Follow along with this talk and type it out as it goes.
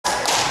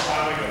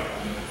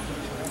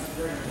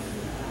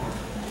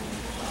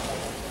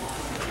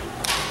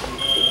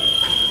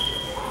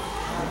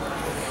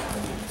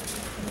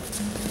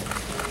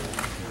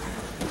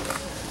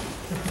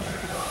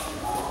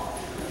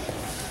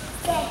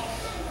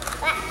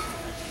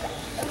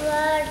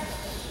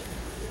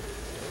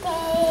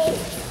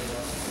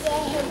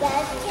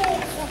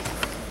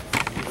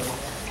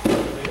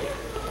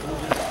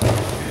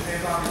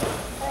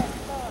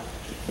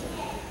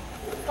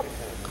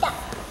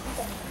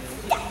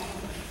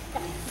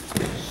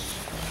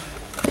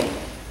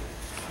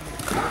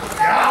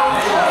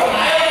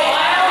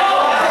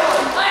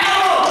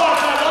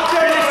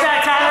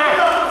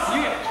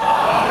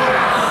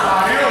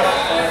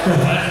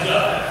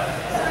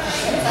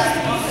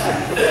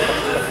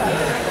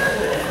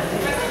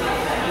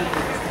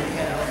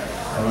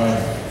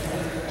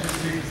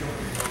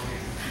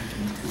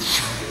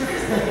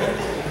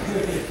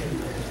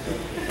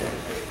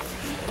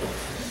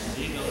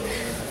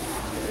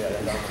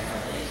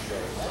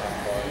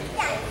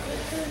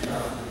Keep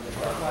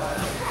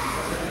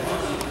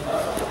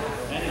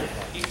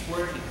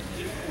working.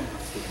 Keep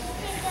going.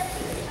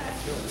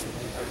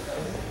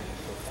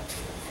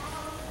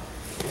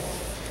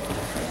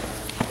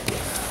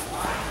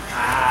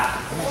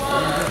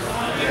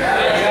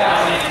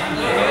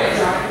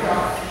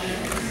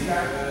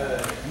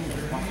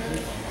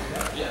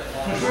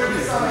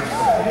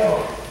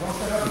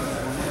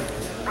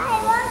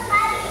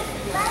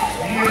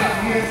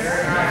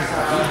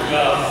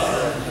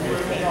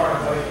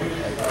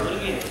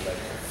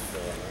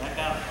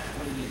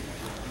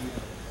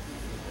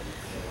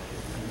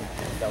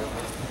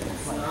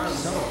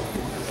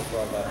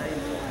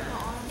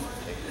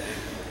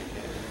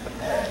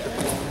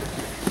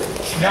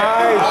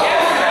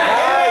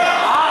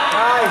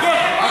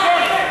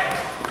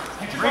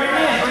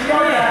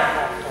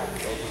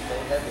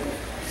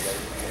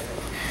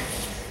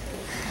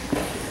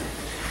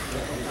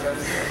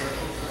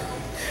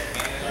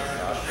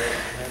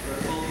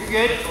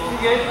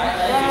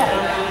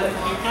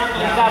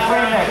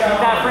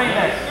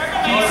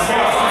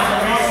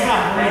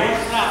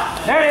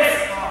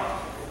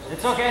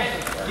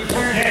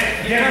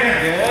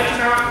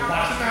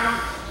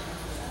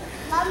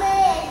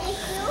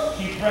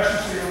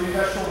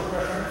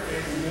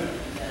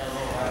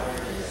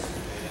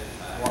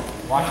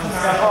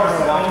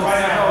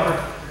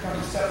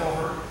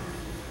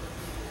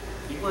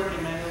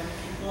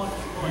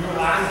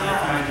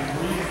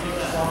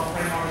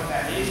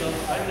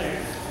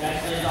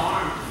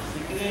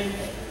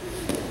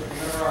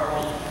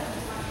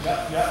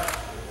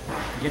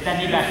 Get that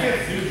knee back in.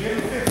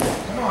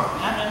 Come on.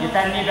 Get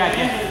that knee back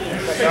in.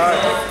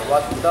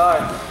 Watch the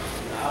dart.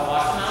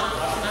 Watch him out.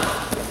 Watch him out.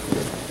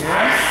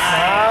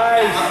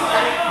 Nice.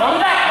 Come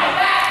back.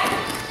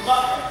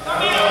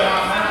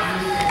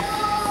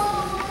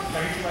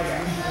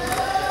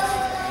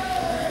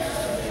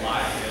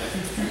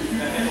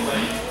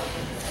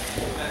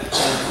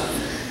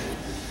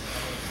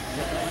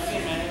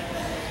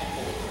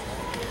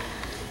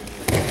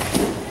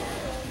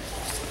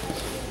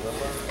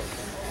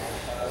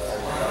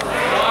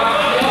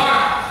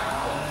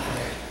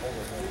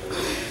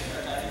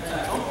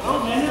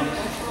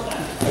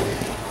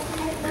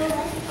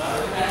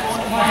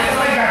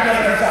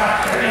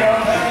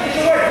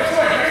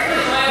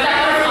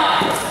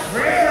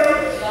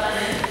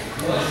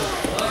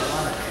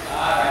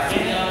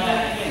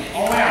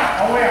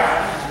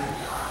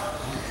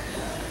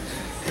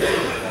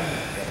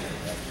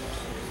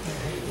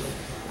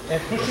 And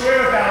push away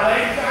with that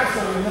leg back so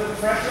we lift the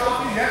pressure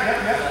off you. Yep.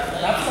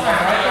 That's fine,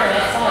 right there,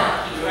 that's fine.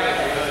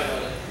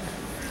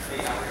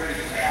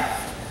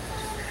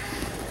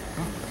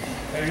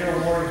 Hey, you're a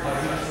warrior,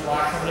 buddy. Just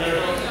relax on there.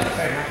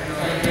 Hey,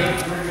 you're good,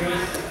 you're good.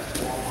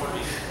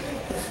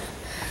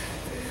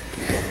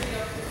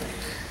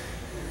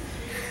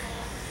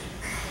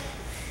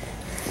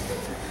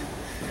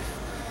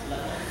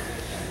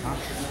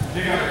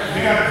 Dig up.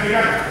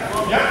 Yep.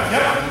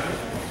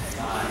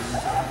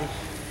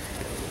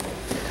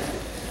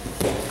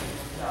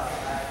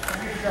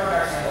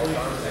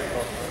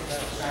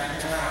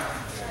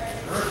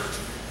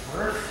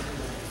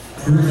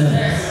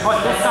 Put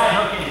this side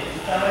hook in.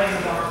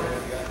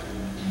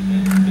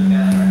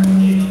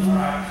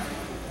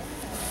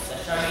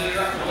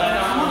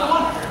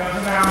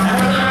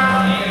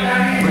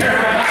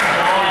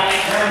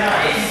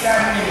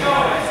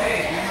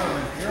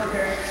 You're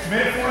okay.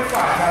 Minute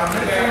 45.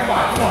 Minute 45.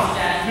 Come on.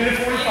 Minute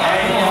 45.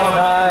 Come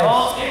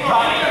on.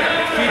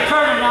 Keep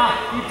turning now.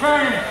 Keep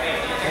turning.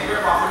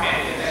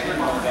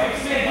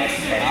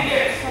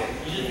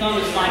 You just know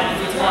it's fine.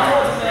 It's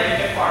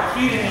fine.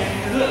 Feet in it.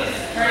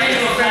 Turn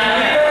into a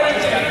fan.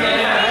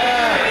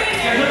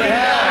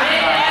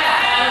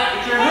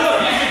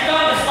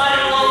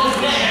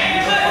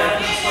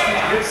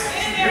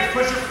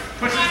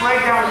 Push his leg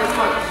down with his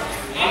foot.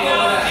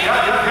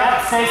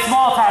 Stay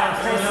small, Tyler.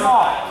 Stay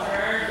small.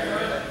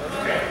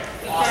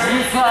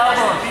 Use the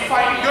elbows. Keep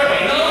fighting good.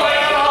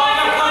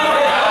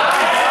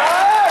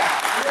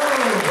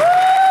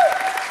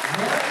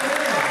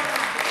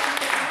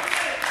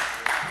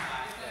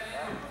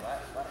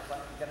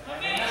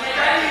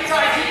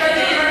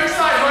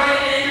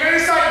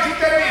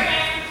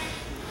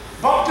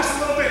 Bump just a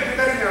little bit, get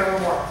that in there a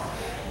little more.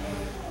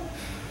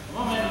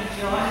 Come on, man, get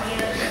your line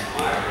there.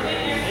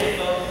 There you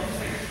go.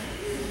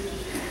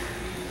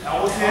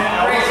 Elbows in,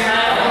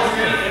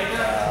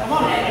 Come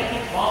on, man.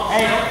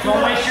 Hey,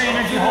 don't waste your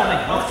energy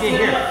holding. Let's get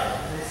here.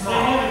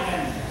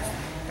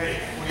 Hey,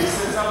 when he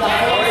sits up, bump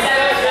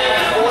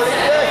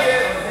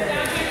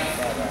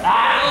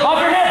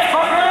your hips,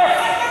 bump your hips.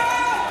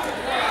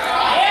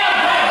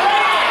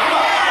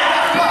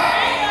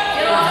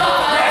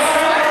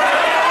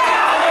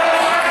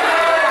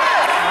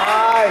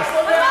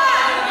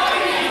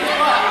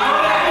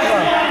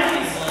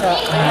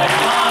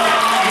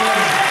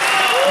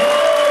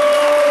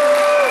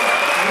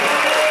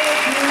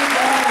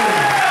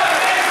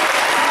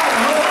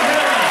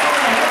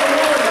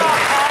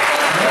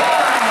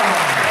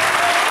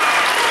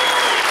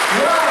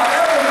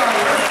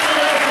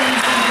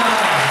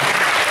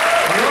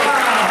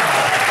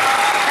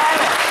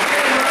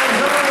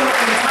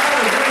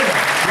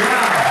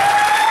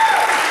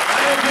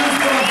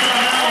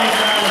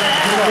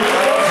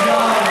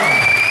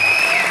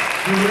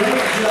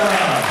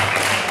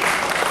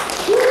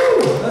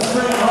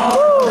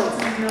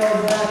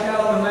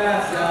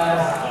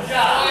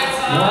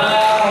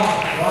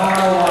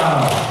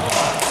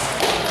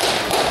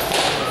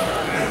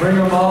 Bring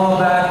them all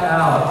back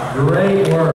out. Great